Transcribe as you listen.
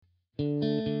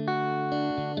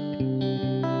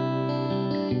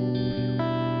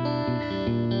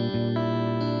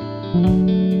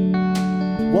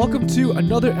Welcome to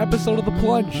another episode of The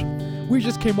Plunge. We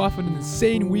just came off an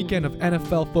insane weekend of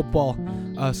NFL football,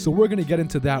 so we're going to get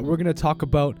into that. We're going to talk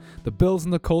about the Bills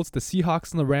and the Colts, the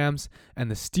Seahawks and the Rams, and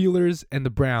the Steelers and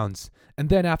the Browns. And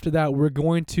then after that, we're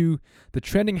going to the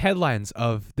trending headlines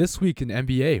of this week in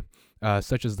NBA,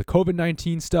 such as the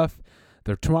COVID-19 stuff,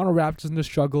 the Toronto Raptors and their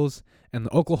struggles, and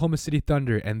the Oklahoma City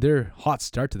Thunder and their hot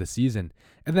start to the season.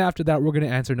 And then after that, we're going to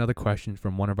answer another question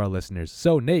from one of our listeners.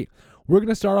 So, Nate, we're going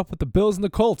to start off with the Bills and the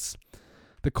Colts.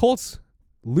 The Colts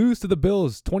lose to the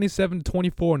Bills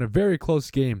 27-24 in a very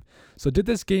close game. So did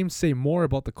this game say more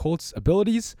about the Colts'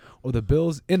 abilities or the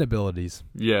Bills' inabilities?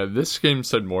 Yeah, this game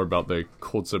said more about the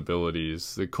Colts'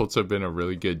 abilities. The Colts have been a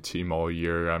really good team all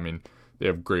year. I mean, they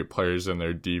have great players in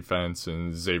their defense,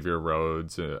 and Xavier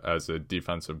Rhodes as a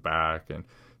defensive back, and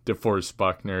DeForest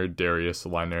Buckner, Darius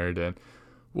Leonard, and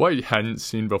what you hadn't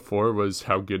seen before was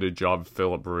how good a job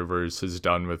Phillip Rivers has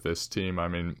done with this team. I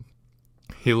mean,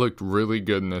 he looked really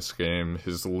good in this game.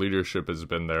 His leadership has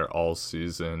been there all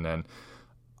season, and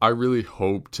I really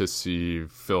hope to see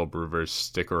Phillip Rivers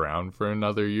stick around for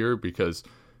another year because,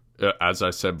 as I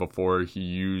said before, he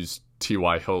used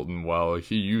T.Y. Hilton well.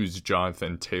 He used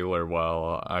Jonathan Taylor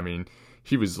well. I mean,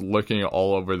 he was looking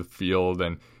all over the field,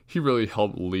 and he really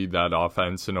helped lead that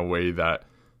offense in a way that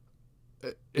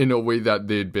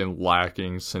they'd been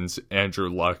lacking since Andrew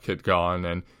Luck had gone,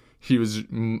 and he was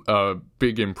a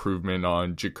big improvement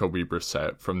on Jacoby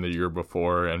Brissett from the year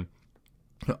before, and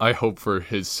I hope for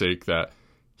his sake that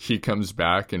he comes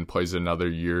back and plays another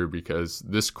year because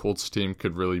this Colts team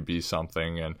could really be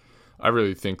something, and I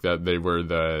really think that they were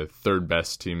the third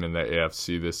best team in the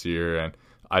AFC this year, and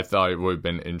I thought it would have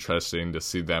been interesting to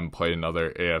see them play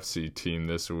another AFC team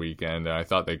this weekend, and I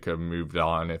thought they could have moved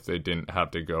on if they didn't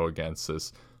have to go against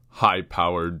this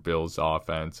high-powered Bills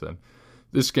offense. And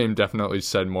this game definitely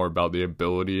said more about the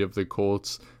ability of the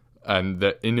Colts, and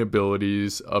the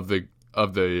inabilities of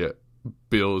the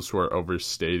Bills were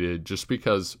overstated just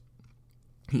because,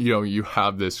 you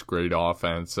have this great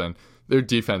offense, and their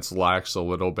defense lacks a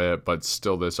little bit, but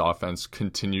still this offense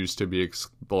continues to be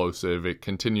explosive. It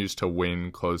continues to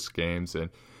win close games, and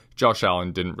Josh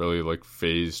Allen didn't really look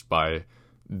fazed by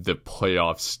the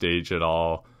playoff stage at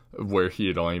all, where he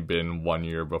had only been 1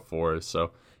 year before.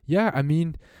 So yeah, I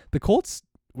mean, the Colts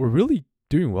were really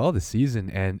doing well this season,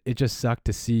 and it just sucked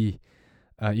to see,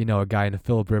 a guy in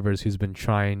Phillip Rivers who's been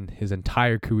trying his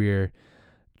entire career,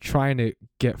 trying to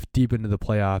get deep into the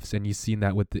playoffs, and you've seen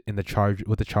that with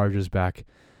the Chargers back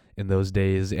in those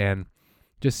days, and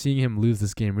just seeing him lose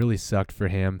this game really sucked for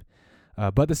him.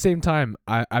 But at the same time,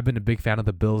 I've been a big fan of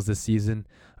the Bills this season.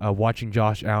 Watching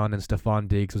Josh Allen and Stephon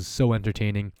Diggs was so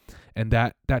entertaining, and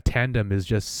that tandem is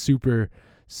just super,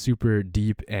 super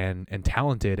deep and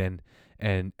talented,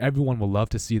 and everyone will love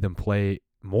to see them play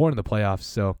more in the playoffs.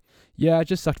 So yeah, it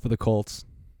just sucked for the Colts.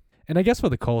 And I guess for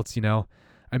the Colts,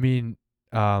 I mean,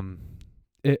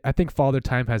 I think Father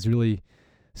Time has really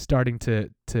starting to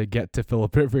get to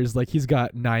Phillip Rivers. Like, he's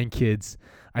got 9 kids.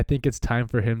 I think it's time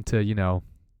for him to,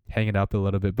 hang it up a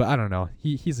little bit. But I don't know.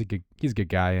 He's a good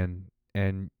guy,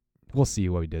 and we'll see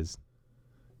what he does.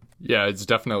 Yeah, it's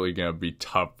definitely going to be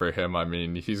tough for him. I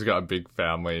mean, he's got a big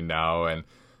family now, and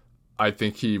I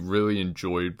think he really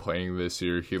enjoyed playing this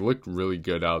year. He looked really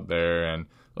good out there, and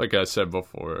like I said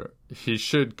before, he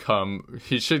should come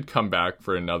back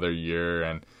for another year,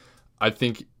 and I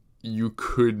think you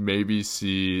could maybe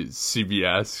see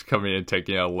CBS coming and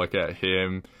taking a look at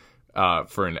him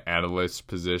for an analyst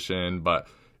position. But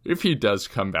if he does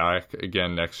come back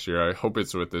again next year, I hope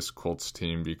it's with this Colts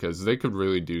team because they could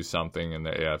really do something in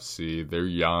the AFC. They're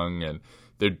young, and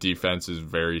their defense is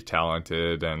very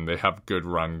talented, and they have good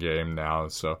run game now.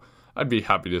 So I'd be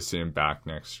happy to see him back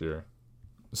next year.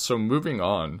 So moving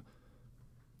on,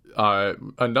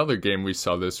 another game we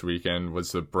saw this weekend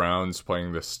was the Browns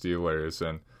playing the Steelers,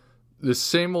 and the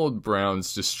same old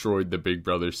Browns destroyed the Big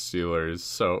Brother Steelers.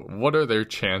 So what are their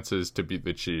chances to beat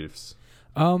the Chiefs?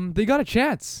 They got a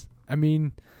chance. I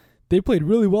mean, they played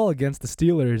really well against the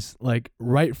Steelers, like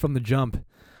right from the jump.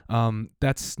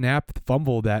 That snap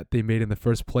fumble that they made in the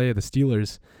first play of the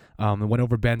Steelers, it went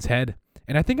over Ben's head.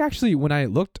 And I think actually when I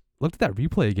looked at that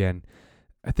replay again,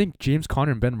 I think James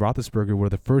Conner and Ben Roethlisberger were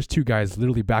the first 2 guys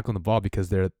literally back on the ball because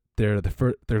they're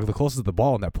the closest to the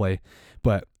ball in that play,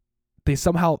 but they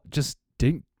somehow just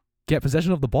didn't get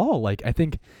possession of the ball. Like, I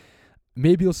think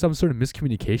maybe it was some sort of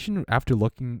miscommunication after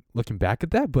looking back at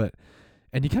that,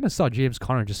 and you kind of saw James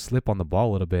Conner just slip on the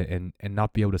ball a little bit and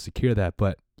not be able to secure that.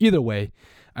 But either way,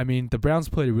 I mean, the Browns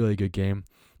played a really good game.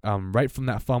 right from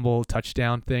that fumble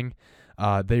touchdown thing,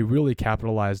 they really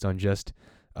capitalized on just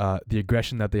the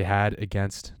aggression that they had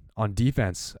on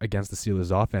defense against the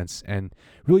Steelers offense, and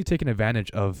really taking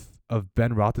advantage of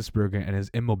Ben Roethlisberger and his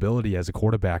immobility as a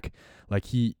quarterback. Like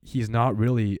he's not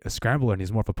really a scrambler, and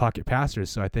he's more of a pocket passer.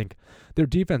 So I think their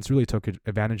defense really took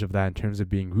advantage of that in terms of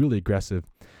being really aggressive.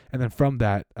 And then from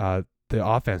that, the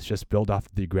offense just built off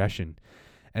of the aggression.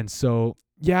 And so,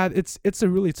 yeah, it's a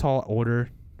really tall order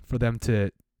for them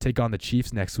to take on the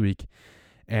Chiefs next week.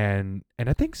 And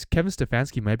I think Kevin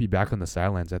Stefanski might be back on the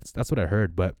sidelines. That's what I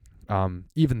heard. But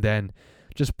even then,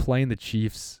 just playing the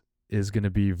Chiefs is going to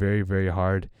be very, very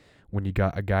hard when you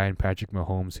got a guy in Patrick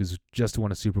Mahomes who's just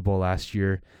won a Super Bowl last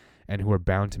year and who are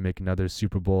bound to make another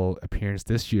Super Bowl appearance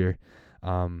this year.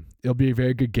 It'll be a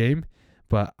very good game,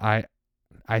 but I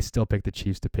still pick the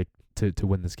Chiefs to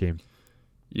win this game.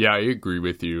 Yeah, I agree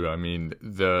with you. I mean,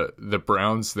 the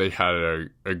Browns, they had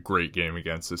a great game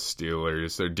against the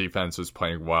Steelers. Their defense was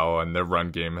playing well, and their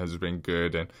run game has been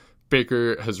good. And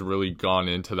Baker has really gone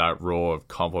into that role of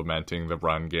complementing the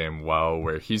run game well,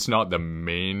 where he's not the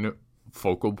main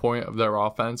focal point of their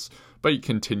offense, but he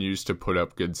continues to put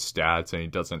up good stats, and he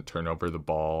doesn't turn over the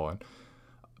ball.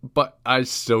 But I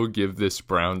still give this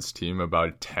Browns team about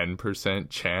a 10%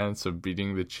 chance of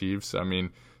beating the Chiefs. I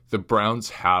mean, the Browns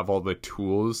have all the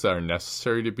tools that are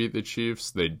necessary to beat the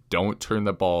Chiefs. They don't turn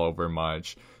the ball over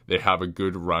much. They have a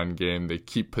good run game. They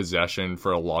keep possession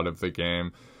for a lot of the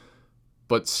game.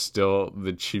 But still,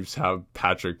 the Chiefs have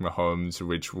Patrick Mahomes,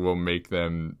 which will make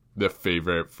them the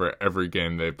favorite for every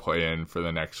game they play in for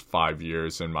the next 5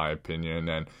 years, in my opinion.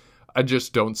 And I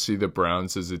just don't see the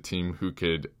Browns as a team who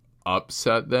could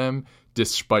upset them,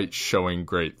 despite showing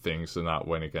great things in that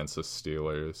win against the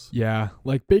Steelers. Yeah,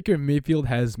 like Baker Mayfield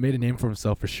has made a name for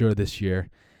himself for sure this year.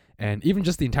 And even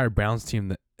just the entire Browns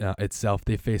team itself,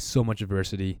 they faced so much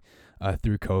adversity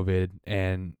through COVID.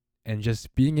 And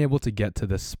just being able to get to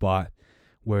this spot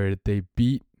where they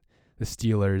beat the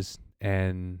Steelers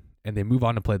and they move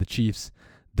on to play the Chiefs,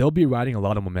 they'll be riding a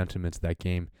lot of momentum into that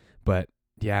game. But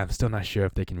yeah, I'm still not sure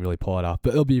if they can really pull it off.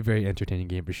 But it'll be a very entertaining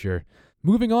game for sure.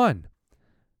 Moving on,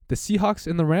 the Seahawks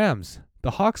and the Rams.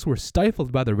 The Hawks were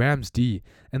stifled by the Rams D,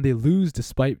 and they lose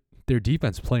despite their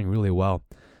defense playing really well.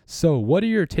 So what are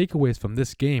your takeaways from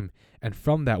this game? And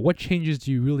from that, what changes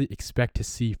do you really expect to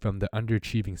see from the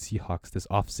underachieving Seahawks this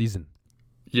offseason?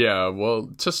 Yeah, well,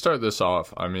 to start this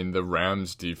off, I mean, the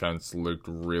Rams defense looked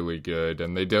really good,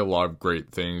 and they did a lot of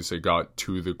great things. They got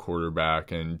to the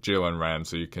quarterback, and Jalen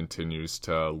Ramsey continues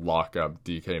to lock up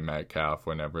DK Metcalf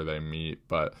whenever they meet.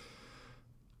 But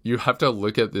you have to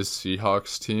look at this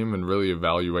Seahawks team and really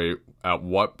evaluate at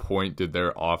what point did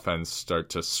their offense start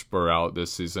to spur out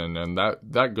this season. And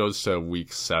that goes to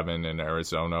week 7 in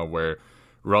Arizona, where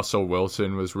Russell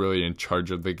Wilson was really in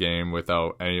charge of the game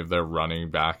without any of their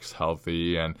running backs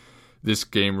healthy. And this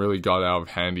game really got out of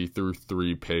hand. He threw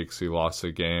 3 picks. He lost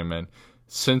the game. And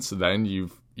since then,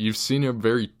 you've seen a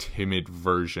very timid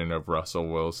version of Russell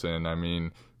Wilson. I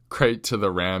mean, credit to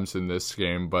the Rams in this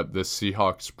game, but the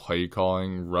Seahawks play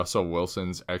calling, Russell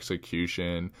Wilson's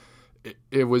execution,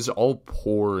 it was all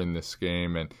poor in this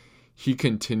game, and he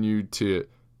continued to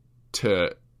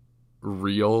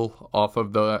reel off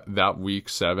of that week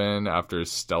 7 after a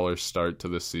stellar start to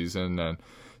the season. And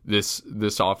this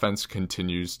offense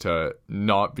continues to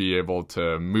not be able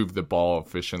to move the ball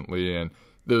efficiently, and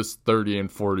those 30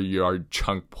 and 40 yard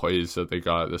chunk plays that they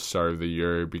got at the start of the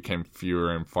year became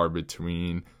fewer and far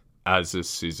between as this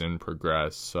season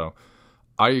progressed. So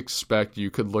I expect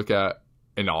you could look at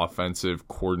an offensive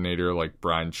coordinator like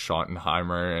Brian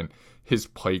Schottenheimer, and his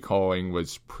play calling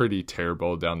was pretty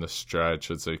terrible down the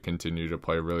stretch as they continue to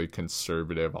play really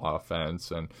conservative offense.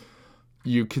 And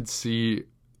you could see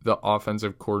the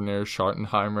offensive coordinator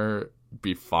Schottenheimer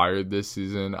be fired this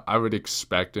season. I would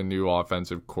expect a new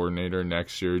offensive coordinator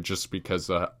next year just because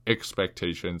the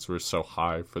expectations were so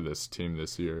high for this team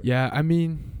this year. Yeah, I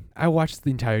mean, I watched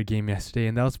the entire game yesterday,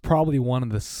 and that was probably one of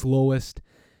the slowest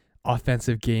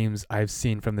offensive games I've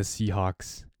seen from the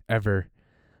Seahawks ever.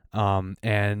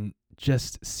 And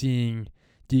just seeing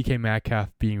DK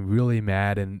Metcalf being really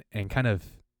mad and kind of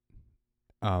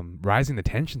rising the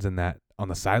tensions in that on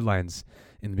the sidelines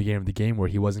in the beginning of the game where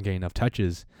he wasn't getting enough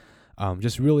touches,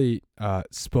 just really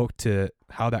spoke to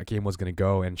how that game was going to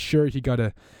go. And sure,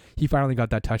 he finally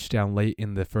got that touchdown late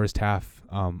in the first half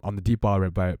on the deep ball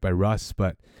by Russ,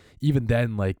 but even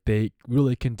then, like, they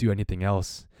really couldn't do anything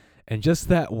else. And just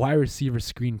that wide receiver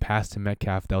screen pass to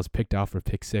Metcalf that was picked off for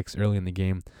pick 6 early in the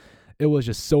game, it was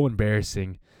just so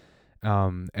embarrassing.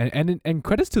 And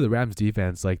credits to the Rams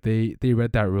defense, like they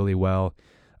read that really well.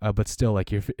 But still,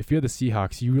 like if you're the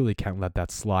Seahawks, you really can't let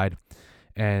that slide.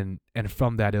 And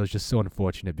from that, it was just so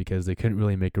unfortunate because they couldn't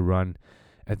really make a run,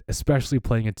 especially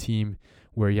playing a team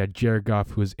where you had Jared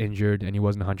Goff, who was injured and he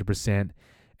wasn't 100%,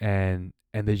 and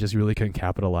they just really couldn't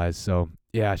capitalize. So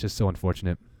yeah, it's just so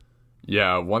unfortunate.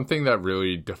 Yeah, one thing that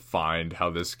really defined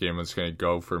how this game was going to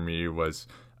go for me was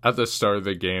at the start of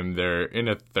the game, they're in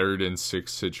a 3rd and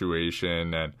 6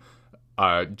 situation, and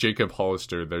Jacob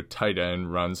Hollister, their tight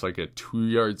end, runs like a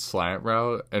 2-yard slant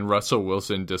route, and Russell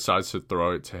Wilson decides to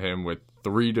throw it to him with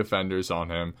 3 defenders on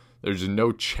him. There's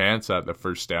no chance at the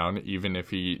first down, even if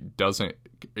he does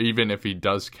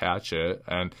catch it,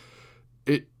 and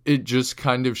it just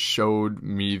kind of showed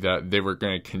me that they were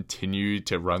going to continue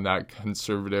to run that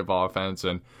conservative offense,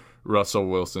 and Russell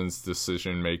Wilson's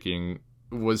decision making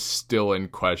was still in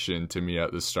question to me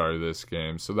at the start of this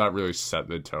game. So that really set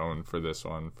the tone for this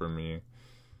one for me.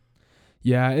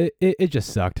 Yeah, it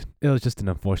just sucked. It was just an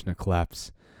unfortunate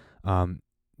collapse.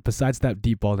 Besides that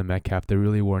deep ball to Metcalf, there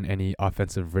really weren't any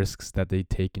offensive risks that they'd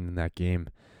taken in that game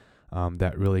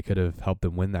that really could have helped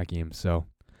them win that game. So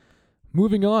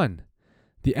moving on.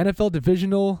 The NFL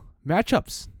Divisional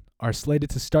matchups are slated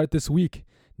to start this week.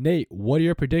 Nate, what are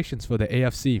your predictions for the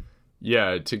AFC?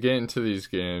 Yeah, to get into these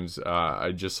games,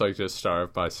 I'd just like to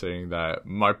start by saying that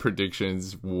my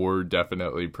predictions were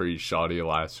definitely pretty shoddy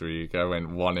last week. I went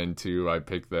 1-2. I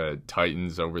picked the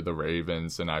Titans over the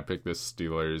Ravens, and I picked the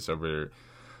Steelers over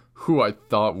who I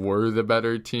thought were the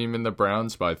better team in the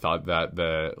Browns, but I thought that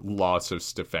the loss of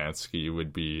Stefanski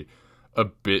would be a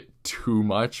bit too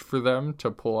much for them to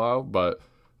pull out, but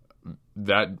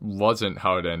that wasn't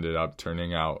how it ended up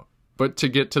turning out. But to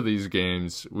get to these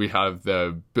games, we have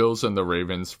the Bills and the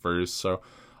Ravens first. So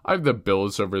I have the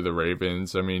Bills over the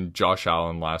Ravens. I mean, Josh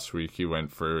Allen last week, he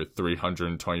went for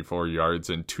 324 yards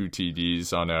and 2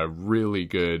 TDs on a really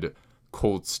good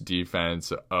Colts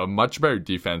defense, a much better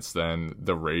defense than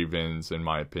the Ravens, in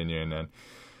my opinion. And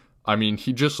I mean,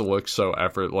 he just looks so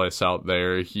effortless out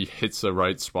there. He hits the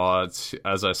right spots.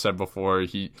 As I said before,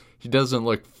 he doesn't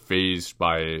look fazed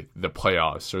by the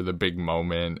playoffs or the big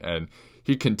moment, and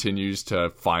he continues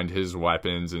to find his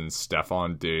weapons in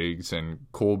Stephon Diggs and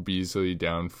Cole Beasley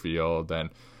downfield. And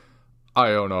I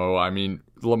don't know, I mean,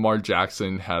 Lamar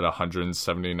Jackson had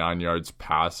 179 yards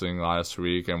passing last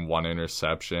week and 1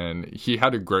 interception. He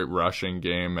had a great rushing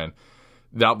game, and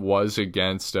that was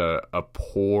against a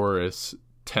porous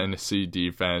Tennessee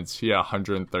defense. He had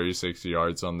 136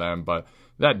 yards on them, but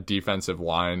that defensive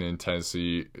line in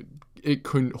Tennessee, it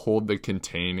couldn't hold the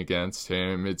contain against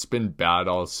him. It's been bad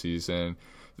all season.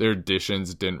 Their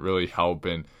additions didn't really help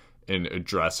in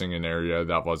addressing an area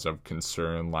that was of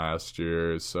concern last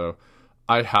year. So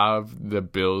I have the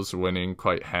Bills winning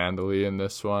quite handily in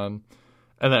this one.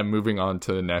 And then moving on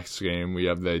to the next game, we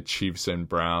have the Chiefs and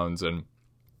Browns. And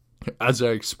as I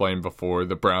explained before,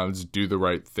 the Browns do the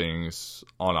right things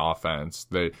on offense.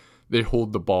 They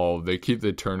hold the ball, they keep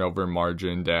the turnover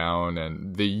margin down,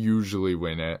 and they usually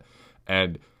win it.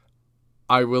 And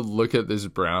I would look at this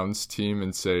Browns team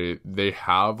and say they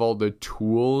have all the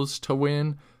tools to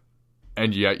win,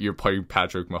 and yet you're playing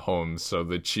Patrick Mahomes. So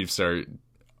the Chiefs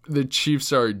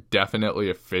are definitely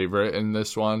a favorite in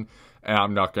this one. And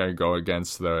I'm not going to go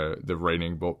against the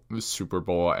reigning Super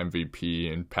Bowl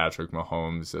MVP and Patrick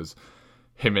Mahomes, as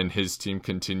him and his team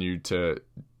continue to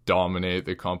dominate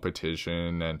the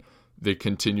competition, and they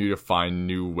continue to find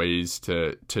new ways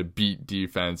to beat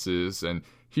defenses, and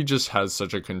he just has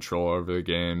such a control over the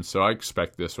game. So I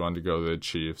expect this one to go to the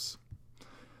Chiefs.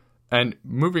 And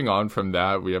moving on from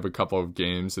that, we have a couple of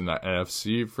games in the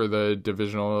NFC for the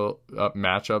divisional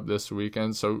matchup this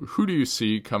weekend. So who do you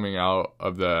see coming out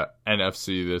of the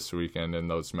NFC this weekend in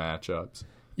those matchups?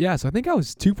 Yeah, so I think I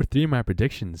was 2 for 3 in my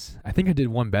predictions. I think I did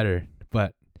one better,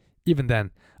 but even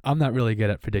then, I'm not really good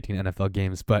at predicting NFL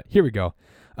games. But here we go.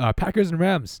 Packers and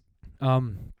Rams.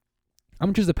 I'm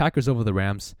going to choose the Packers over the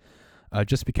Rams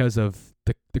just because of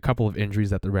the couple of injuries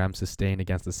that the Rams sustained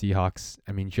against the Seahawks.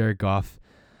 I mean, Jared Goff,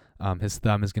 his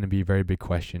thumb is going to be a very big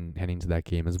question heading into that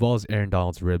game, as well as Aaron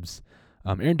Donald's ribs.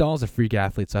 Aaron Donald's a freak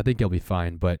athlete, so I think he'll be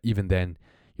fine. But even then,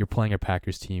 you're playing a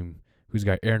Packers team who's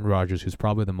got Aaron Rodgers, who's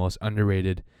probably the most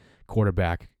underrated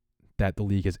quarterback that the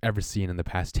league has ever seen in the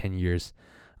past 10 years.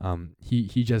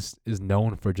 He just is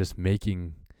known for just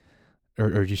making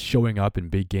or just showing up in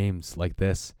big games like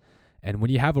this. And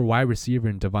when you have a wide receiver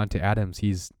in Devontae Adams,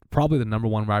 he's probably the number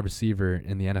 1 wide receiver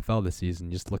in the NFL this season.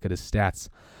 Just look at his stats.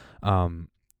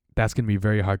 That's going to be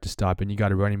very hard to stop. And you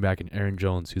got a running back in Aaron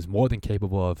Jones, who's more than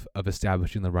capable of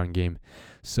establishing the run game.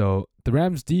 So the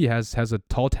Rams D has a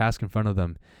tall task in front of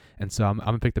them. And so I'm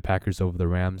going to pick the Packers over the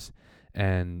Rams.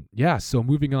 And yeah, so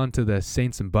moving on to the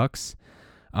Saints and Bucks.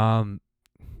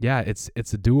 yeah, it's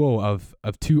a duo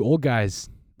of two old guys.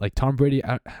 Like Tom Brady,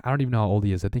 I don't even know how old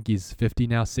he is. I think he's 50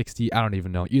 now, 60. I don't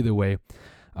even know. Either way,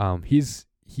 he's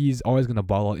always gonna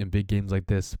ball out in big games like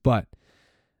this. But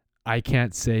I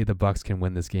can't say the Bucs can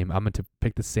win this game. I'm going to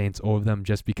pick the Saints over them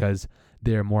just because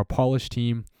they're a more polished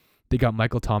team. They got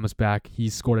Michael Thomas back. He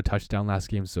scored a touchdown last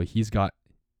game, so he's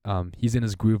in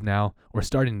his groove now, or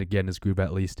starting to get in his groove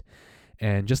at least.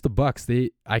 And just the Bucs,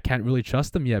 I can't really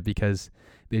trust them yet because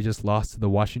they just lost to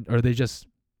the they just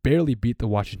barely beat the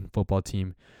Washington football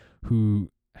team,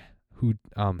 who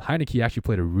Heineke actually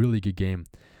played a really good game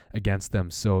against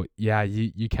them. So yeah,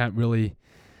 you can't really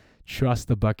trust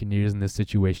the Buccaneers in this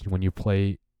situation when you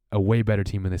play a way better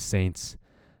team than the Saints.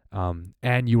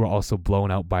 And you were also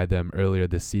blown out by them earlier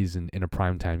this season in a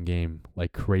primetime game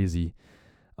like crazy.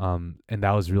 And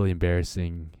that was really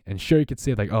embarrassing. And sure, you could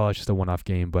say like, oh, it's just a one-off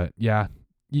game. But yeah,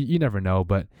 you never know.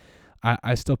 But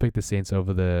I still pick the Saints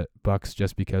over the Bucs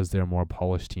just because they're a more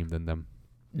polished team than them.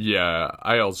 Yeah,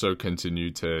 I also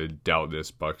continue to doubt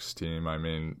this Bucs team. I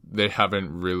mean, they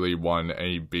haven't really won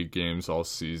any big games all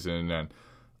season, and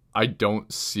I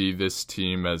don't see this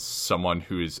team as someone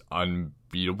who is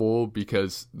unbeatable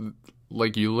because,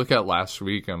 like, you look at last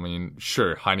week, I mean,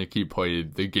 sure, Heineke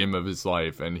played the game of his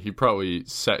life, and he probably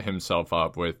set himself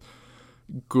up with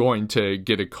going to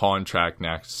get a contract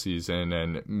next season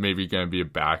and maybe going to be a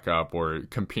backup or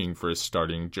competing for a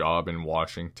starting job in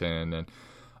Washington. And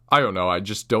I don't know, I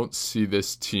just don't see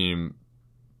this team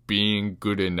being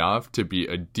good enough to be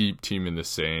a deep team in the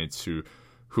Saints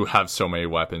who have so many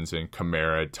weapons in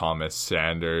Kamara, Thomas,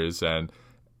 Sanders, and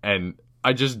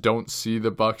I just don't see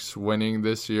the Bucs winning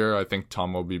this year. I think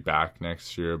Tom will be back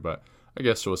next year, but I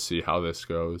guess we'll see how this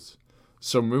goes.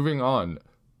 So moving on,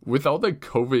 with all the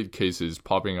COVID cases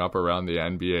popping up around the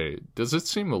NBA, does it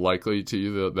seem likely to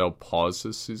you that they'll pause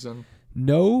this season?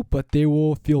 No, but they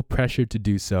will feel pressured to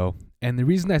do so. And the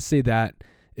reason I say that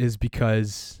is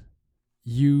because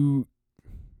you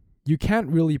can't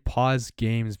really pause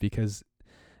games because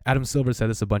Adam Silver said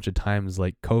this a bunch of times,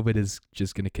 like COVID is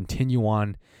just going to continue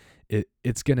on.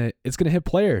 It's going to hit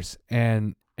players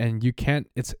and you can't,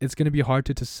 it's going to be hard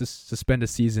to suspend a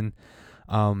season.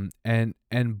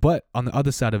 But on the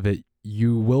other side of it,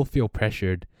 you will feel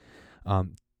pressured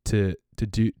to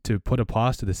put a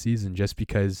pause to the season just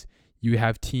because you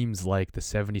have teams like the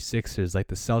 76ers, like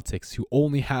the Celtics, who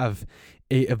only have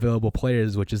 8 available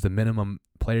players, which is the minimum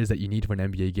players that you need for an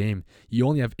NBA game. You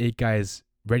only have 8 guys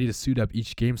ready to suit up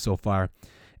each game so far,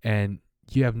 and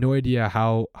you have no idea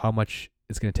how much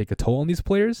it's going to take a toll on these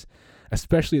players,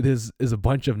 especially there's a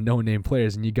bunch of no-name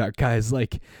players, and you got guys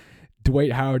like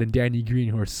Dwight Howard and Danny Green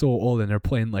who are so old and they're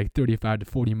playing like 35 to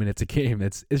 40 minutes a game.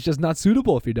 It's just not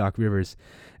suitable if you're Doc Rivers.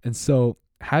 And so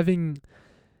having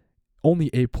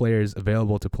only 8 players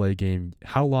available to play a game,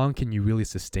 how long can you really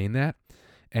sustain that?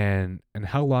 And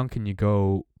how long can you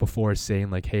go before saying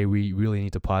like, hey, we really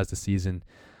need to pause the season?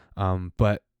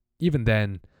 But even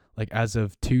then, like as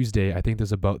of Tuesday, I think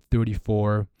there's about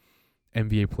 34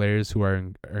 NBA players who are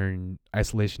in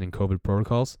isolation and COVID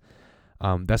protocols.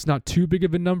 That's not too big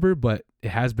of a number, but it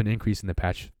has been increasing the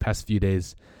past few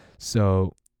days.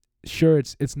 So sure,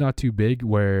 it's not too big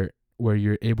where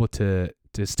you're able to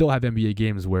still have NBA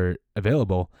games where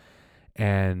available,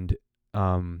 and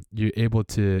you're able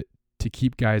to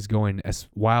keep guys going as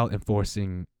while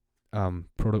enforcing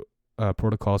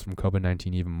protocols from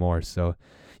COVID-19 even more. So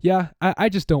yeah, I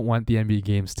just don't want the NBA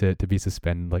games to be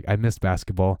suspended. Like I miss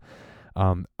basketball.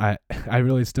 I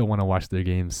really still want to watch their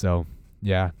games. So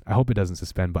yeah, I hope it doesn't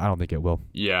suspend, but I don't think it will.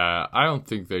 Yeah, I don't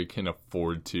think they can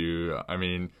afford to. I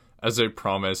mean, as they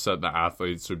promised that the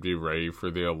athletes would be ready for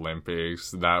the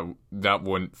Olympics, that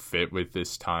wouldn't fit with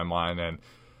this timeline. And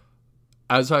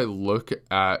as I look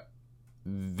at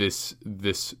this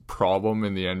problem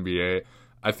in the NBA,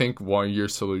 I think one of your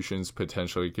solutions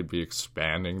potentially could be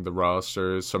expanding the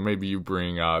roster. So maybe you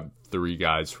bring up 3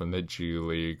 guys from the G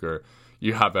League, or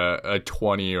you have a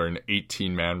 20 or an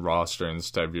 18-man roster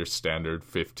instead of your standard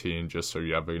 15, just so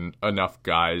you have enough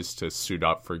guys to suit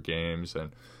up for games.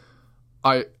 And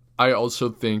I also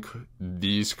think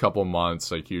these couple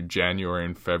months, like your January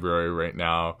and February right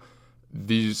now,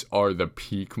 these are the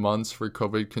peak months for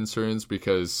COVID concerns,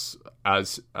 because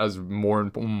as more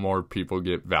and more people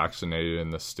get vaccinated in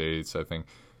the States, I think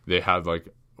they had like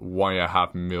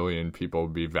 1.5 million people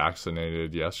be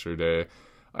vaccinated yesterday.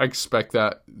 I expect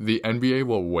that the NBA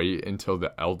will wait until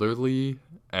the elderly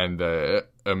and the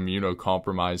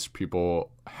immunocompromised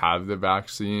people have the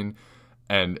vaccine,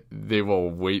 and they will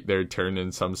wait their turn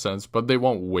in some sense, but they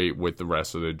won't wait with the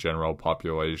rest of the general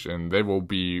population. They will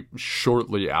be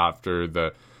shortly after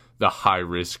the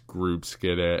high-risk groups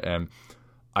get it. And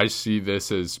I see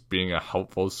this as being a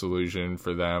helpful solution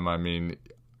for them. I mean,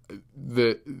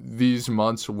 these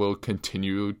months will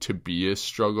continue to be a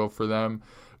struggle for them,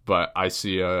 but I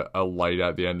see a light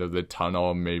at the end of the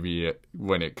tunnel, maybe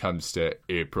when it comes to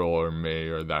April or May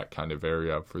or that kind of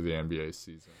area for the NBA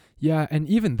season. Yeah, and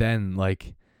even then,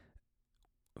 like,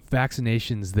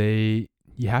 vaccinations,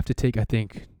 you have to take, I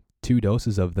think, 2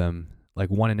 doses of them, like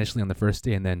one initially on the first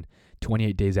day and then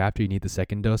 28 days after you need the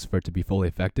second dose for it to be fully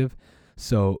effective.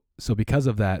 So because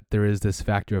of that, there is this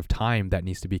factor of time that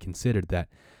needs to be considered, that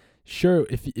sure,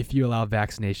 if you allow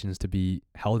vaccinations to be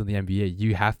held in the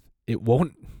NBA, it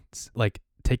won't like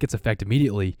take its effect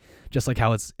immediately, just like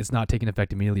how it's not taking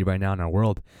effect immediately right now in our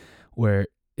world, where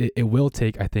it will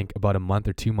take, I think, about a month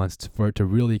or 2 months for it to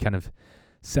really kind of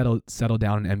settle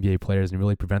down in NBA players and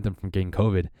really prevent them from getting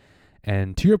COVID.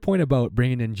 And to your point about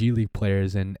bringing in G League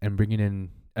players and bringing in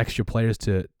extra players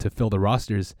to fill the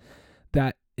rosters,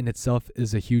 that in itself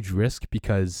is a huge risk,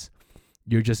 because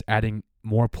you're just adding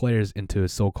more players into a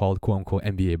so-called quote-unquote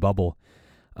NBA bubble,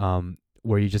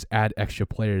 where you just add extra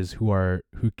players who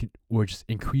just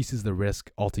increases the risk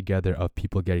altogether of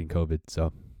people getting COVID.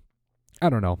 So I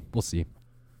don't know. We'll see.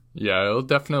 Yeah, it'll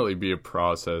definitely be a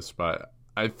process, but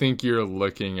I think you're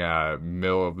looking at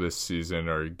middle of this season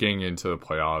or getting into the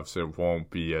playoffs. It won't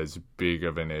be as big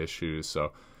of an issue.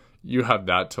 So you have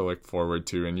that to look forward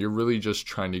to, and you're really just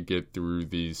trying to get through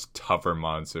these tougher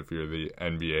months if you're the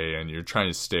NBA, and you're trying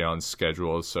to stay on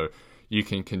schedule so you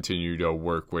can continue to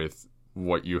work with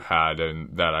what you had and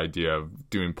that idea of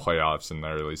doing playoffs in the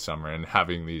early summer and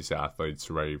having these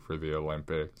athletes ready for the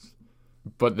Olympics.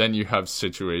 But then you have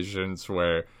situations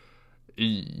where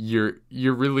you're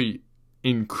really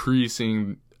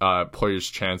increasing players'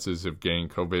 chances of getting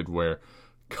COVID, where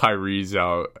Kyrie's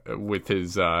out with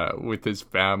his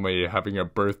family having a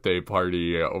birthday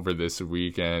party over this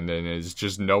weekend and is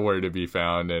just nowhere to be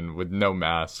found and with no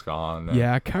mask on.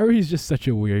 Yeah, Kyrie's just such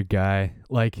a weird guy.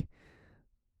 Like,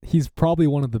 he's probably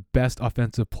one of the best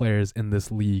offensive players in this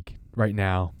league right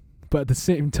now, but at the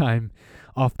same time,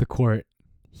 off the court,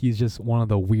 he's just one of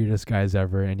the weirdest guys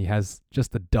ever, and he has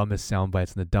just the dumbest sound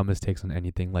bites and the dumbest takes on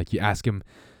anything. Like, you ask him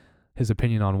his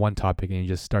opinion on one topic and he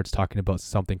just starts talking about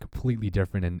something completely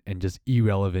different and just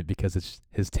irrelevant, because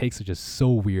his takes are just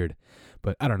so weird.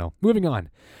 But I don't know. Moving on.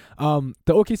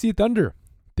 The OKC Thunder,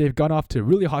 they've gone off to a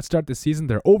really hot start this season.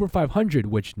 They're over 500,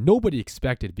 which nobody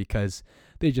expected, because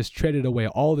they just traded away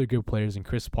all their good players, and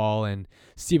Chris Paul and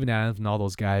Steven Adams and all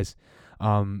those guys.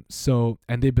 And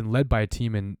they've been led by a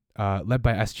team led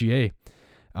by SGA,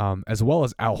 as well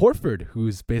as Al Horford,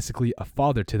 who's basically a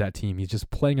father to that team. He's just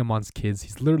playing amongst kids.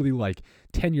 He's literally like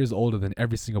 10 years older than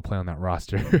every single player on that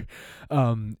roster.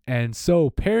 And so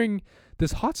pairing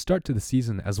this hot start to the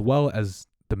season, as well as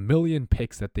the million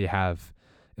picks that they have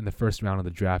in the first round of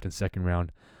the draft and second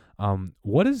round,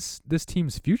 what is this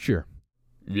team's future?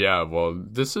 Yeah, well,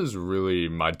 this is really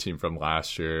my team from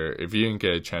last year. If you didn't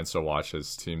get a chance to watch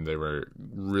this team, they were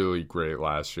really great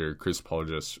last year. Chris Paul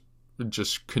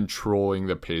just controlling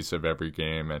the pace of every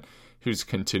game, and he was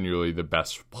continually the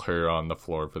best player on the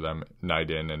floor for them night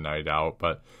in and night out.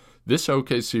 But this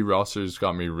OKC roster has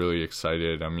got me really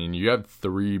excited. I mean, you have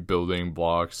 3 building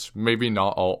blocks, maybe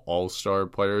not all all-star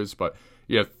players, but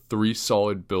you have 3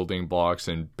 solid building blocks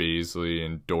in Bazley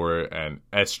and Dort and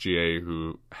SGA,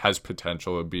 who has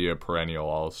potential to be a perennial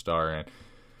all-star. And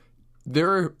there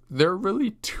are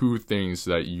really 2 things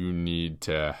that you need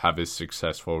to have a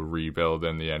successful rebuild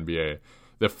in the NBA.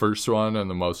 The first one, and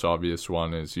the most obvious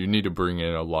one, is you need to bring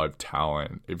in a lot of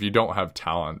talent. If you don't have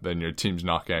talent, then your team's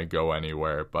not going to go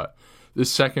anywhere. But the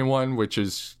second one, which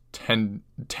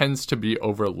tends to be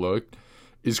overlooked,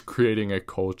 is creating a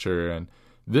culture. And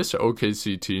this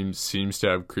OKC team seems to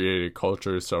have created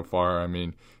culture so far. I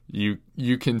mean, you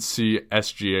can see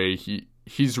SGA,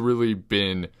 he's really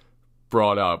been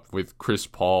brought up with Chris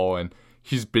Paul, and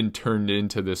he's been turned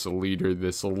into this leader,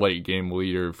 this late game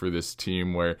leader for this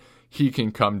team, where he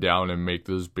can come down and make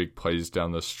those big plays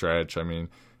down the stretch. I mean,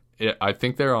 I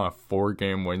think they're on a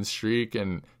 4-game win streak,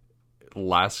 and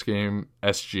last game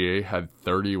SGA had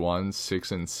 31,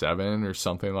 6 and 7 or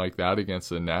something like that against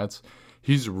the Nets.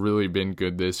 He's really been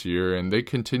good this year, and they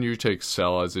continue to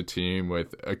excel as a team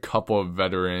with a couple of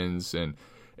veterans and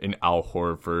Al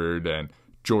Horford and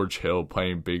George Hill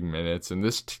playing big minutes. And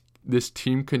this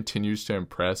team continues to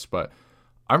impress, but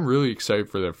I'm really excited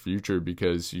for their future,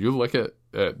 because you look at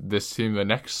this team, the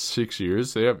next 6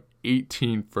 years, they have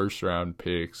 18 first-round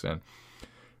picks, and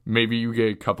maybe you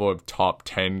get a couple of top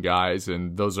 10 guys,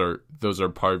 and those are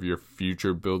part of your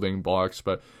future building blocks.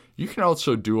 But you can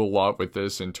also do a lot with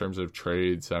this in terms of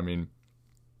trades. I mean,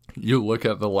 you look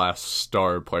at the last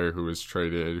star player who was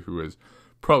traded, who was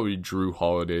probably Drew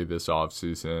Holiday this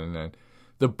offseason. And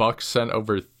the Bucks sent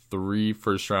over 3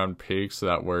 first-round picks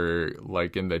that were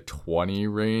like in the 20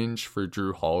 range for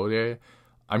Drew Holiday.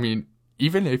 I mean,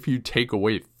 even if you take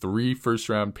away 3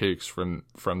 first-round picks from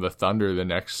the Thunder the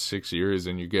next 6 years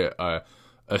and you get a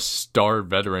star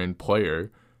veteran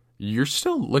player, you're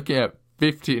still looking at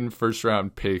 15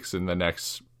 first-round picks in the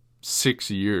next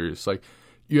 6 years. Like,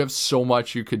 you have so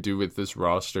much you could do with this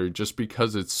roster just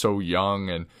because it's so young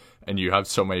and you have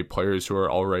so many players who are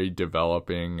already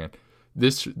developing. And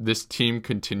this team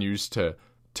continues to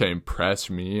impress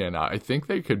me, and I think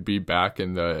they could be back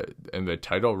in the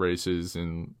title races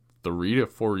in 3 to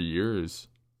 4 years.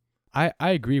 I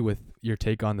agree with your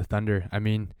take on the Thunder. I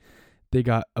mean, they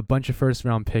got a bunch of first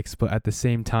round picks, but at the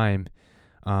same time,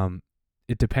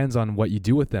 it depends on what you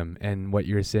do with them and what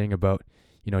you're saying about,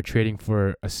 trading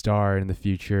for a star in the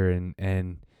future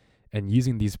and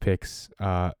using these picks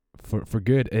for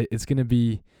good. It's going to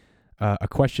be a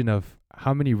question of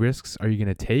how many risks are you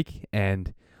going to take,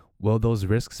 and will those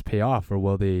risks pay off, or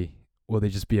will they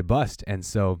just be a bust? And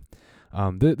so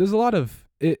there's a lot of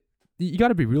it. You got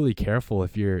to be really careful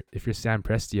if you're Sam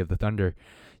Presti of the Thunder.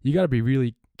 You got to be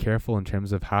really careful in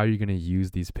terms of how you're going to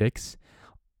use these picks,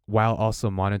 while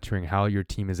also monitoring how your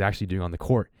team is actually doing on the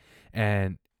court.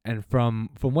 And from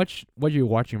what you're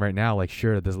watching right now, like,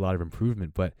 sure, there's a lot of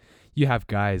improvement, but you have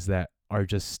guys that are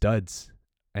just studs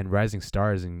and rising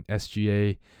stars in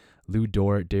SGA, Lou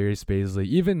Dort, Darius Baisley,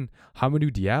 even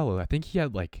Hamidou Diallo. I think he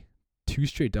had like 2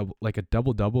 straight a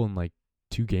double in like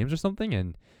 2 games or something.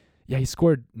 And yeah, he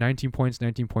scored 19 points,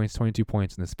 22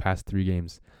 points in this past 3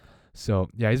 games. So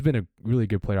yeah, he's been a really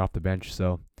good player off the bench.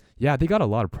 So yeah, they got a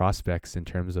lot of prospects in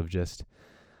terms of just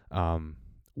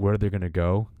where they're going to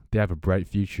go. They have a bright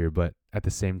future, but at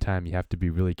the same time, you have to be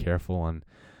really careful on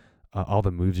all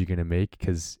the moves you're going to make,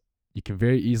 because you can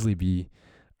very easily be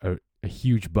a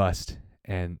huge bust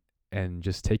and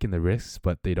just taking the risks,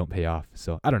 but they don't pay off.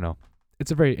 So I don't know.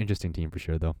 It's a very interesting team for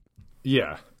sure, though.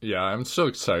 Yeah, I'm so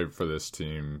excited for this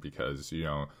team because,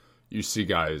 you see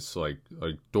guys like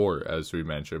Dort, as we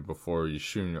mentioned before, he's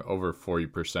shooting over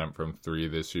 40% from 3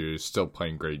 this year. He's still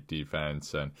playing great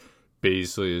defense, and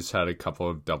Baisley has had a couple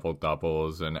of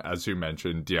double-doubles, and as you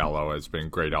mentioned, Diallo has been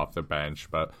great off the bench.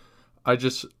 But I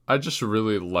just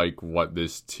really like what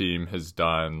this team has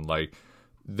done. Like,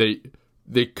 they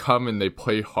come and they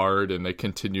play hard and they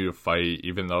continue to fight,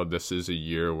 even though this is a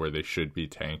year where they should be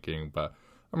tanking. But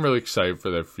I'm really excited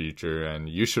for their future, and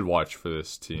you should watch for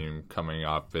this team coming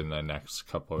up in the next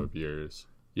couple of years.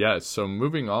 Yeah, so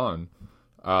moving on,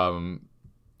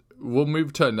 we'll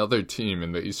move to another team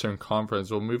in the Eastern Conference.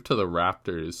 We'll move to the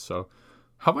Raptors. So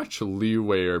how much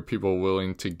leeway are people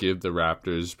willing to give the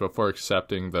Raptors before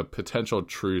accepting the potential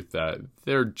truth that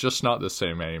they're just not the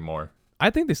same anymore? I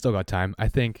think they still got time. I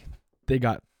think they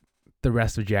got the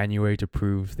rest of January to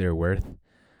prove their worth.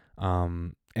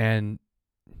 And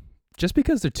just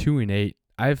because they're 2-8,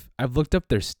 I've looked up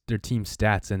their team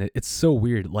stats, and it's so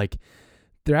weird. Like,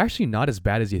 they're actually not as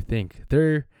bad as you think.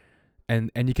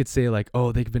 And you could say like,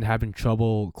 oh, they've been having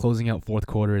trouble closing out fourth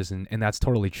quarters, and that's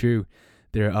totally true.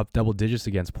 They're up double digits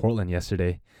against Portland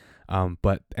yesterday, and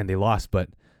they lost. But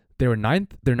they're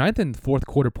ninth in fourth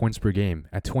quarter points per game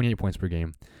at 28 points per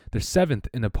game. They're 7th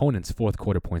in opponents' fourth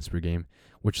quarter points per game,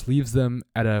 which leaves them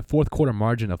at a fourth quarter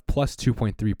margin of plus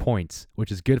 2.3 points, which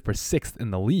is good for 6th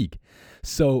in the league.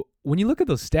 So when you look at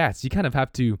those stats, you kind of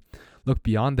have to look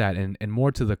beyond that and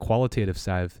more to the qualitative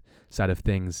side of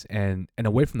things and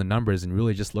away from the numbers, and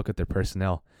really just look at their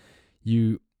personnel.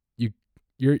 You're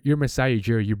Masai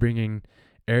Ujiri, you're bringing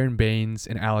Aaron Baines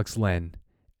and Alex Len,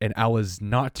 and I was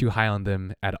not too high on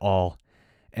them at all.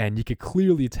 And you could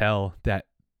clearly tell that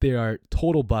they are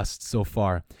total busts so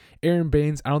far. Aaron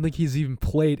Baines, I don't think he's even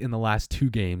played in the last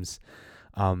 2 games.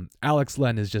 Alex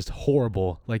Len is just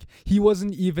horrible. Like, he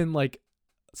wasn't even like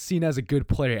seen as a good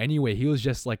player anyway. He was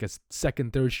just like a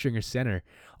second, third stringer center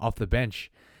off the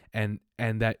bench. And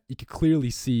that you could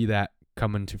clearly see that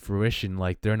coming to fruition.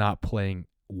 Like, they're not playing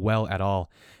well at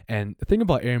all. And the thing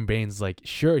about Aaron Baines, like,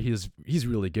 sure, he's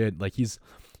really good. Like, he's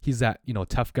that,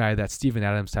 tough guy, that Steven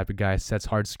Adams type of guy, sets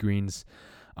hard screens,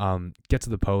 get to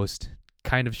the post,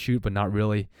 kind of shoot, but not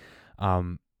really.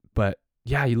 But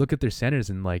yeah, you look at their centers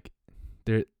and like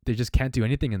they just can't do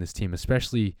anything in this team,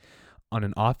 especially on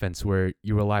an offense where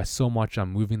you rely so much on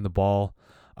moving the ball,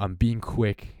 being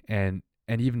quick, and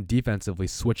even defensively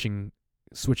switching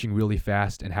really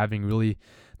fast and having really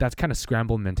that kind of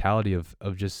scramble mentality of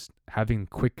just having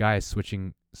quick guys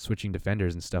switching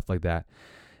defenders and stuff like that.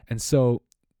 And so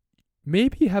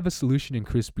maybe you have a solution in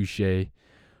Chris Boucher,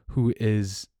 who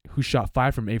shot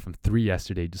 5 from 8 from 3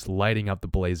 yesterday, just lighting up the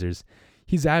Blazers.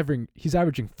 he's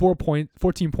averaging 14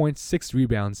 points, 6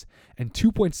 rebounds, and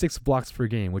 2.6 blocks per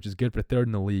game, which is good for third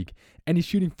in the league. And he's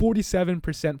shooting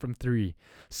 47% from 3.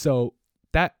 So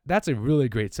that's a really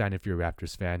great sign if you're a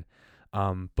Raptors fan.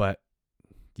 But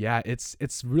yeah,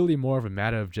 it's really more of a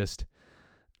matter of just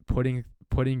putting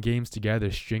games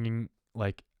together, stringing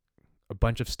like a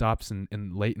bunch of stops in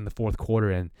late in the fourth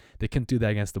quarter, and they couldn't do that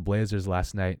against the Blazers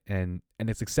last night, and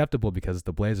it's acceptable because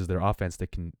the Blazers, their offense, they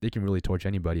can really torch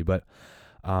anybody. But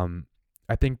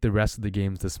I think the rest of the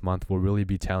games this month will really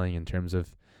be telling in terms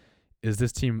of, is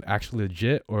this team actually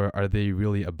legit, or are they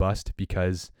really a bust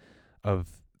because of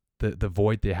the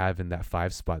void they have in that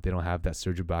 5 spot? They don't have that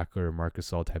Serge Ibaka or Marc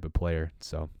Gasol type of player.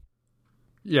 So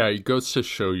yeah, it goes to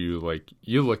show you, like,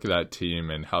 you look at that team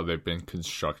and how they've been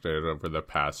constructed over the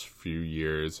past few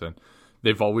years, and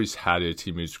they've always had a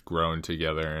team who's grown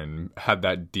together and had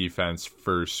that defense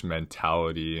first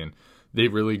mentality, and they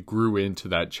really grew into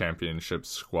that championship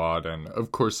squad. And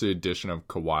of course, the addition of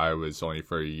Kawhi was only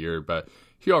for a year, but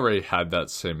he already had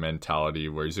that same mentality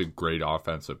where he's a great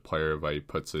offensive player, but he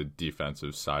puts the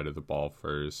defensive side of the ball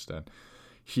first. And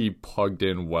he plugged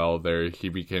in well there. He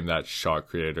became that shot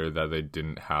creator that they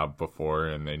didn't have before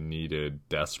and they needed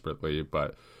desperately.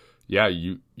 But yeah,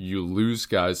 you lose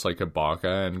guys like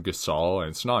Ibaka and Gasol, and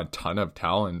it's not a ton of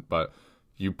talent, but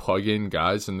you plug in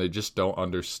guys and they just don't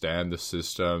understand the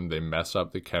system. They mess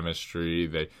up the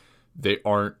chemistry. They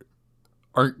aren't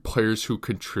players who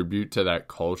contribute to that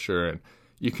culture, and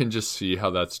you can just see how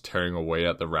that's tearing away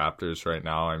at the Raptors right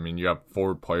now. I mean, you have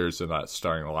 4 players in that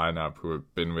starting lineup who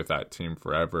have been with that team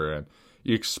forever, and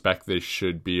you expect they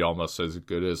should be almost as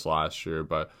good as last year,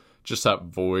 but just that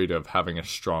void of having a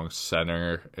strong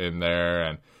center in there,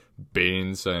 and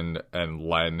Baines and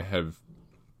Len have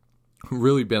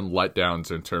really been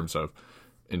letdowns in terms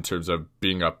of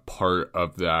being a part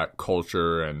of that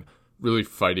culture and really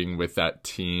fighting with that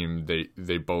team.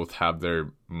 They both have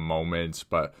their moments,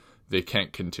 but they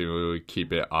can't continually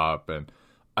keep it up. And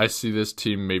I see this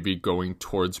team maybe going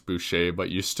towards Boucher,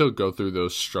 but you still go through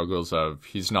those struggles of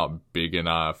he's not big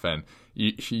enough. And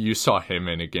you saw him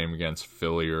in a game against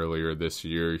Philly earlier this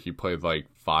year. He played like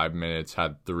 5 minutes,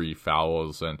 had 3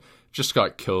 fouls, and just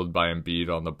got killed by Embiid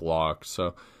on the block.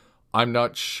 So I'm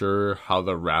not sure how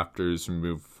the Raptors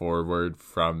move forward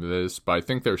from this, but I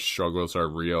think their struggles are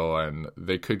real, and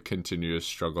they could continue to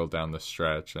struggle down the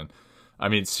stretch. And I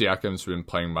mean, Siakam's been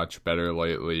playing much better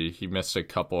lately. He missed a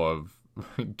couple of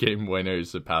game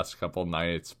winners the past couple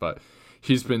nights, but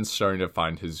he's been starting to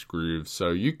find his groove.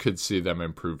 So you could see them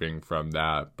improving from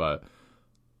that, but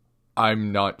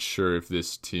I'm not sure if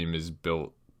this team is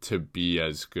built to be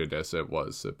as good as it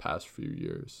was the past few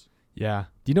years. yeah.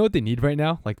 Do you know what they need right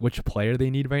now? Like, which player they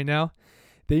need right now?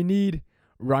 They need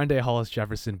Rondé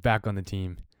Hollis-Jefferson back on the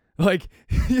team. Like,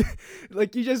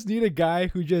 like you just need a guy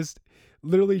who just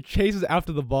literally chases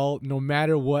after the ball no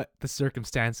matter what the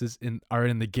circumstances are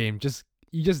in the game.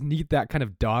 You just need that kind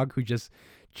of dog who just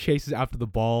chases after the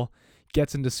ball,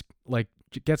 gets into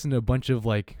a bunch of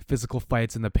like physical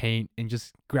fights in the paint, and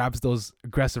just grabs those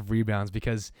aggressive rebounds,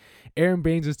 because Aaron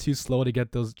Baines is too slow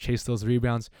to chase those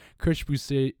rebounds. Chris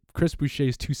Boucher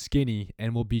is too skinny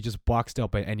and will be just boxed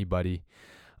out by anybody.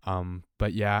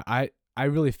 But yeah, I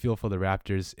really feel for the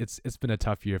Raptors. It's been a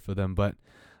tough year for them, but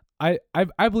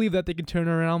I believe that they can turn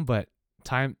around, but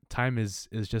time is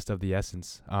just of the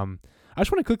essence. I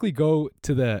just want to quickly go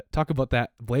to talk about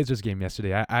that Blazers game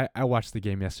yesterday. I watched the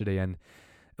game yesterday, and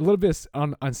a little bit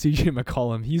on CJ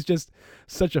McCollum. He's just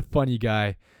such a funny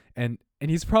guy, and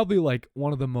he's probably like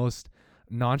one of the most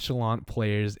nonchalant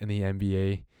players in the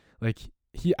NBA. Like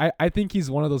I think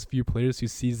he's one of those few players who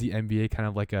sees the NBA kind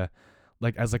of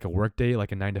as a work day,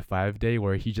 like a 9-to-5 day,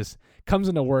 where he just comes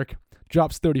into work,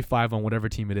 drops 35 on whatever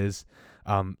team it is,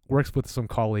 works with some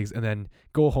colleagues, and then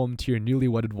go home to your newly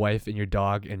wedded wife and your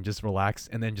dog and just relax,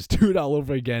 and then just do it all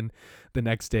over again the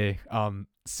next day.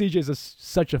 CJ's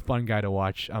such a fun guy to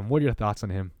watch. What are your thoughts on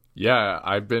him? Yeah,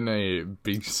 I've been a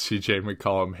big CJ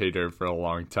McCollum hater for a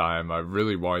long time. I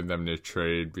really wanted them to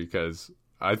trade because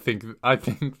I think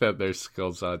that their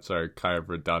skill sets are kind of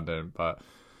redundant. But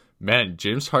man,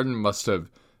 James Harden must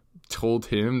have told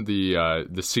him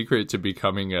the secret to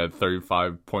becoming a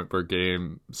 35 point per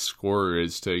game scorer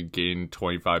is to gain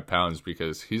 25 pounds,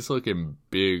 because he's looking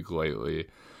big lately.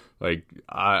 Like,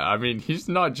 I mean, he's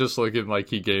not just looking like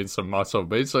he gained some muscle,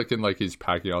 but he's looking like he's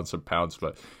packing on some pounds.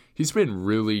 But he's been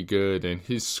really good, and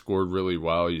he's scored really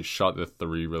well. He shot the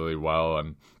 3 really well,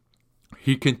 and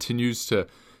he continues to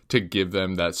give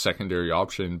them that secondary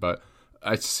option. But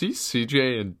I see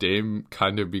CJ and Dame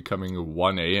kind of becoming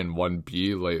 1A and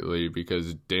 1B lately,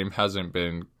 because Dame hasn't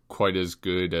been quite as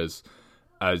good as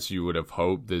as you would have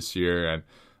hoped this year. And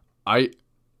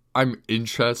I'm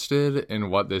interested in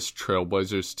what this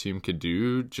Trailblazers team could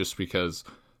do, just because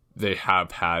they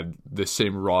have had the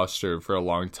same roster for a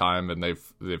long time and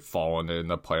they've fallen in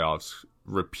the playoffs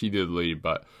repeatedly.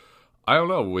 But I don't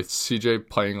know, with CJ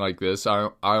playing like this, I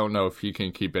don't know if he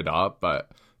can keep it up,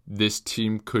 but this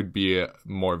team could be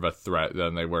more of a threat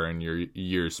than they were in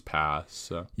years past.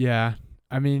 So. Yeah,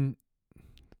 I mean,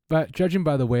 but judging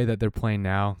by the way that they're playing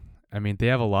now, I mean, they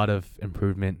have a lot of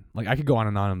improvement. Like, I could go on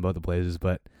and on about the Blazers,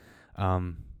 but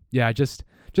yeah, I'm just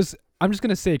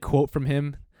gonna say a quote from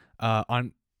him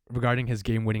on regarding his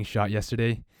game-winning shot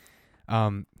yesterday.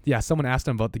 Yeah, someone asked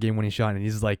him about the game-winning shot, and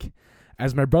he's like,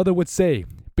 "As my brother would say,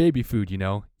 baby food, you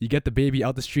know. You get the baby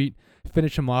out the street,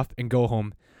 finish him off, and go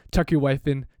home. Tuck your wife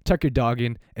in, tuck your dog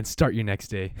in, and start your next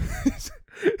day."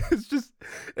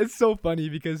 It's so funny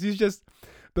because he's just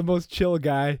the most chill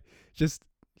guy.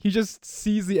 He just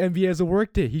sees the NBA as a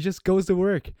work day. He just goes to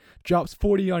work, drops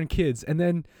 40 on kids, and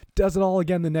then does it all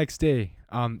again the next day.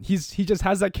 He just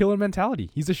has that killer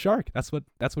mentality. He's a shark. That's what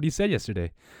he said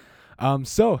yesterday.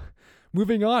 So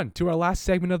moving on to our last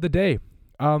segment of the day.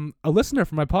 A listener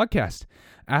from my podcast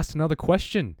asked another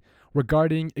question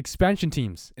regarding expansion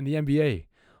teams in the NBA.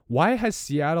 Why has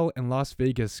Seattle and Las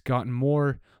Vegas gotten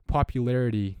more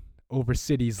popularity over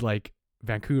cities like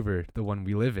Vancouver, the one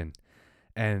we live in?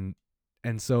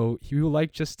 And so he would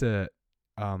like just to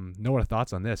know our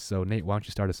thoughts on this. So, Nate, why don't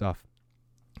you start us off?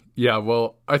 Yeah,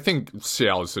 well, I think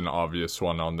Seattle's an obvious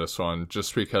one on this one,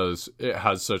 just because it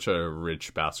has such a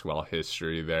rich basketball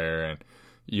history there. And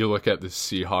you look at the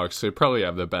Seahawks, they probably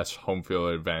have the best home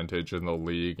field advantage in the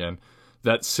league. And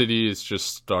that city is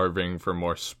just starving for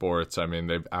more sports. I mean,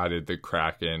 they've added the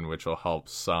Kraken, which will help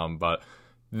some, but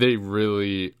they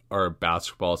really are a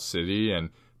basketball city, and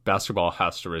basketball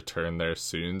has to return there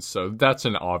soon. So that's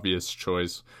an obvious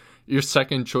choice. Your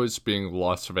second choice being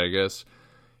Las Vegas.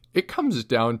 It comes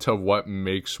down to what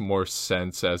makes more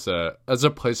sense as a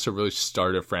place to really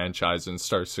start a franchise and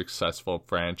start a successful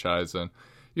franchise. And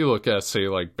you look at, say,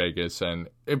 like Vegas, and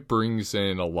it brings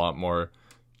in a lot more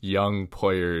young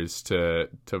players to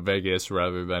Vegas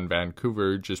rather than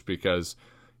Vancouver, just because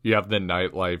you have the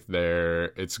nightlife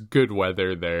there. It's good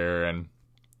weather there,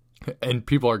 and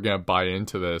people are going to buy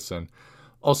into this. And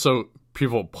also,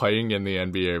 people playing in the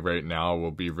NBA right now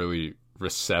will be really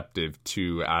receptive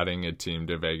to adding a team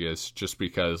to Vegas, just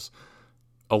because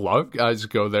a lot of guys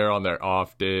go there on their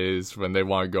off days when they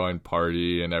want to go and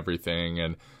party and everything.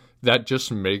 And that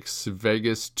just makes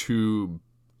Vegas too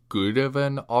good of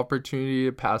an opportunity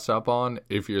to pass up on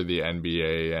if you're the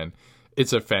NBA. And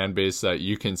it's a fan base that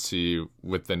you can see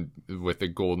with the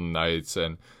Golden Knights.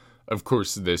 And of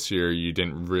course, this year you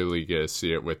didn't really get to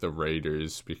see it with the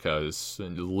Raiders because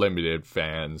limited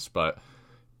fans, but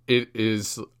it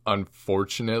is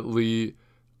unfortunately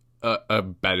a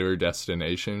better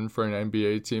destination for an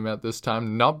NBA team at this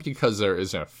time. Not because there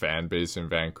isn't a fan base in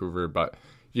Vancouver, but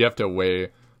you have to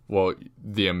weigh, well,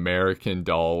 the American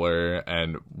dollar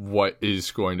and what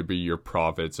is going to be your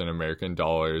profits in American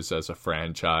dollars as a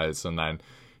franchise. And then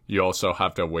you also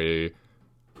have to weigh,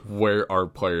 where are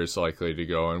players likely to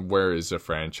go and where is a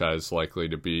franchise likely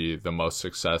to be the most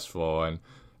successful. And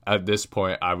at this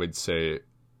point, I would say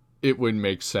it would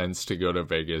make sense to go to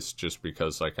Vegas, just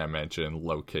because, like I mentioned,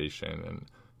 location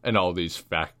and all these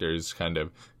factors kind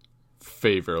of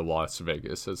favor Las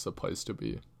Vegas as the place to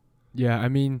be. Yeah, I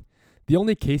mean, the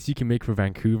only case you can make for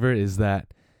Vancouver is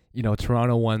that, you know,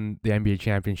 Toronto won the NBA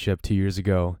championship 2 years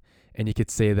ago, and you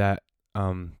could say that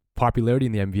popularity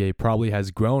in the NBA probably has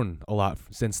grown a lot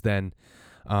since then,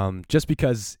 just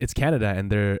because it's Canada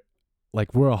and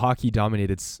we're a hockey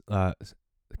dominated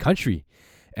country,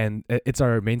 and it's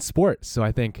our main sport. So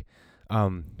I think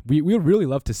we would really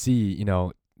love to see, you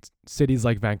know, cities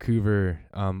like Vancouver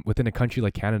within a country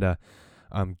like Canada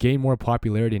gain more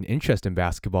popularity and interest in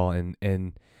basketball,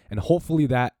 and hopefully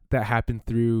that happened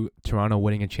through Toronto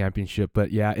winning a championship.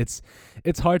 But yeah,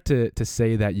 it's hard to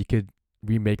say that you could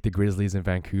remake the Grizzlies in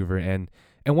Vancouver. And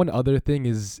one other thing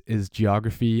is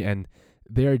geography, and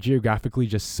they are geographically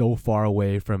just so far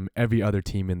away from every other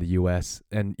team in the US.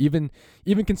 And even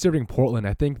considering Portland,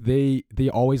 I think they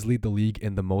always lead the league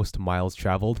in the most miles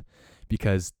traveled,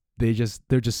 because they're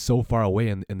just so far away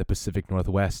in the Pacific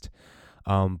Northwest.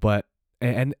 But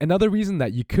another reason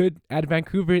that you could add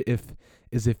Vancouver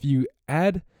is if you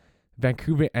add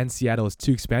Vancouver and Seattle as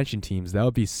two expansion teams. That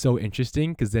would be so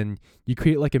interesting, because then you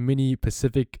create like a mini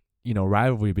Pacific, you know,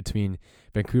 rivalry between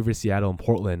Vancouver, Seattle, and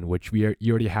Portland, which you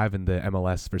already have in the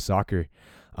MLS for soccer.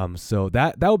 So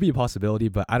that would be a possibility,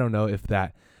 but I don't know if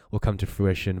that will come to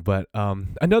fruition. But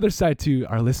another side to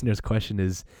our listener's question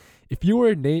is if you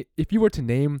were to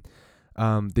name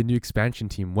the new expansion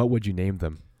team, what would you name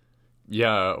them?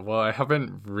 Yeah, well, I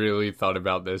haven't really thought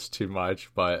about this too much,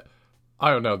 but I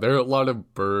don't know. There are a lot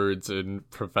of birds in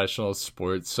professional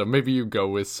sports, so maybe you go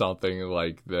with something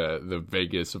like the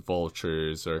Vegas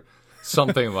Vultures or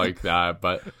something like that.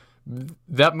 But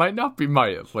that might not be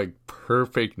my like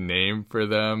perfect name for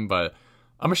them. But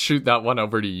I'm gonna shoot that one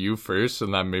over to you first,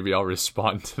 and then maybe I'll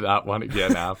respond to that one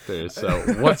again after. So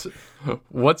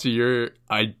what's your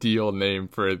ideal name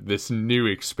for this new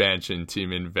expansion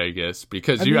team in Vegas?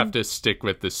 Because you have to stick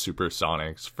with the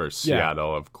Supersonics for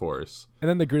Seattle, of course, and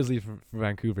then the Grizzlies for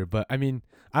Vancouver. But I mean,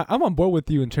 I'm on board with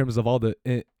you in terms of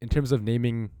in terms of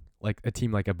naming like a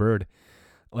team like a bird.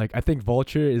 Like I think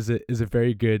Vulture is a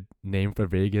very good name for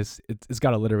Vegas. It's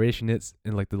got alliteration. It's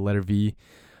in like the letter V.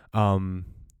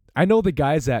 I know the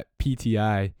guys at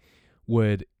PTI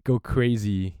would go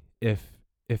crazy if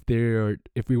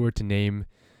we were to name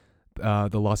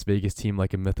the Las Vegas team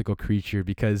like a mythical creature,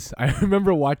 because I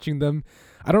remember watching them.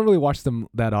 I don't really watch them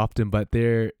that often, but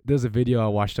there's a video I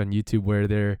watched on YouTube where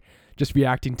they're just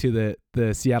reacting to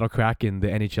the Seattle Kraken, the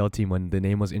NHL team, when the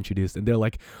name was introduced, and they're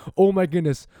like, "Oh my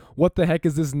goodness, what the heck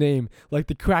is this name? Like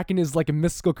the Kraken is like a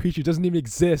mystical creature, it doesn't even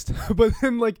exist." But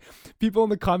then like people in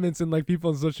the comments and like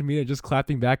people on social media just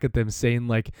clapping back at them, saying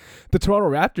like, "The Toronto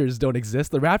Raptors don't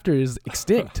exist. The Raptor is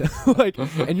extinct." Like,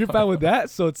 and you're fine with that?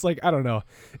 So it's like, I don't know.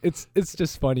 It's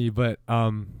just funny, but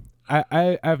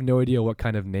I have no idea what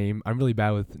kind of name. I'm really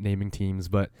bad with naming teams,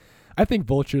 but I think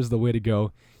Vulture is the way to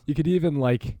go. You could even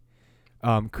like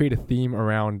create a theme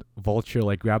around Vulture,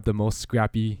 like grab the most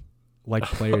scrappy like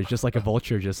players, just like a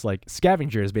Vulture, just like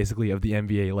scavengers basically of the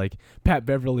NBA, like Pat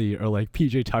Beverly or like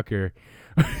PJ Tucker,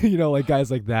 like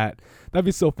guys like that. That'd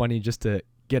be so funny just to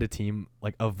get a team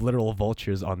like of literal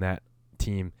vultures on that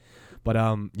team. But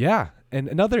yeah, and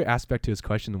another aspect to his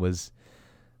question was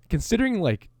considering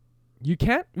like you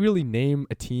can't really name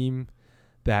a team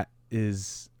that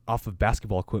is off of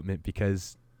basketball equipment,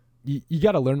 because you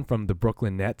got to learn from the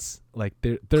Brooklyn Nets. Like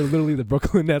they're literally the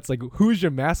Brooklyn Nets. Like, who's your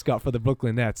mascot for the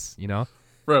Brooklyn Nets?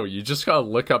 Bro, you just gotta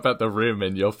look up at the rim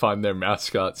and you'll find their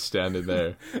mascot standing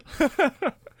there.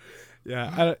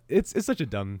 Yeah, it's such a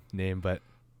dumb name, but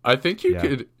I think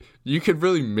you could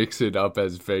really mix it up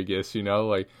as Vegas.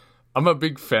 Like I'm a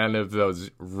big fan of those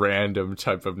random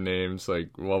type of names. Like,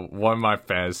 well, one of my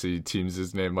fantasy teams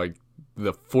is named like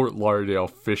the Fort Lauderdale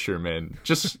Fishermen.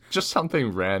 Just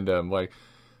something random. Like,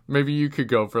 maybe you could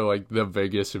go for like the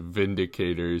Vegas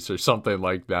Vindicators or something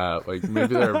like that. Like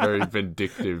maybe they're a very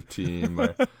vindictive team.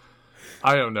 Or,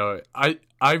 I don't know.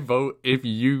 I vote if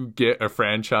you get a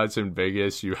franchise in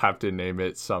Vegas, you have to name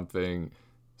it something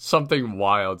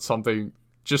wild, something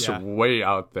just way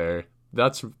out there.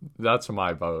 That's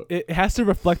my vote. It has to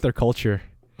reflect their culture.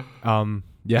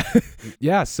 Yeah.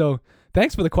 Yeah, so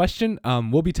thanks for the question.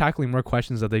 We'll be tackling more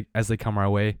questions as they come our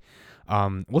way.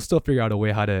 We'll still figure out a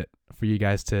way for you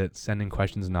guys to send in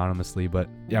questions anonymously, but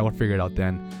yeah, we'll figure it out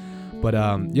then. But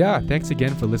yeah, thanks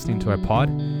again for listening to our pod,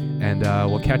 and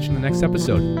we'll catch you in the next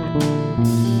episode.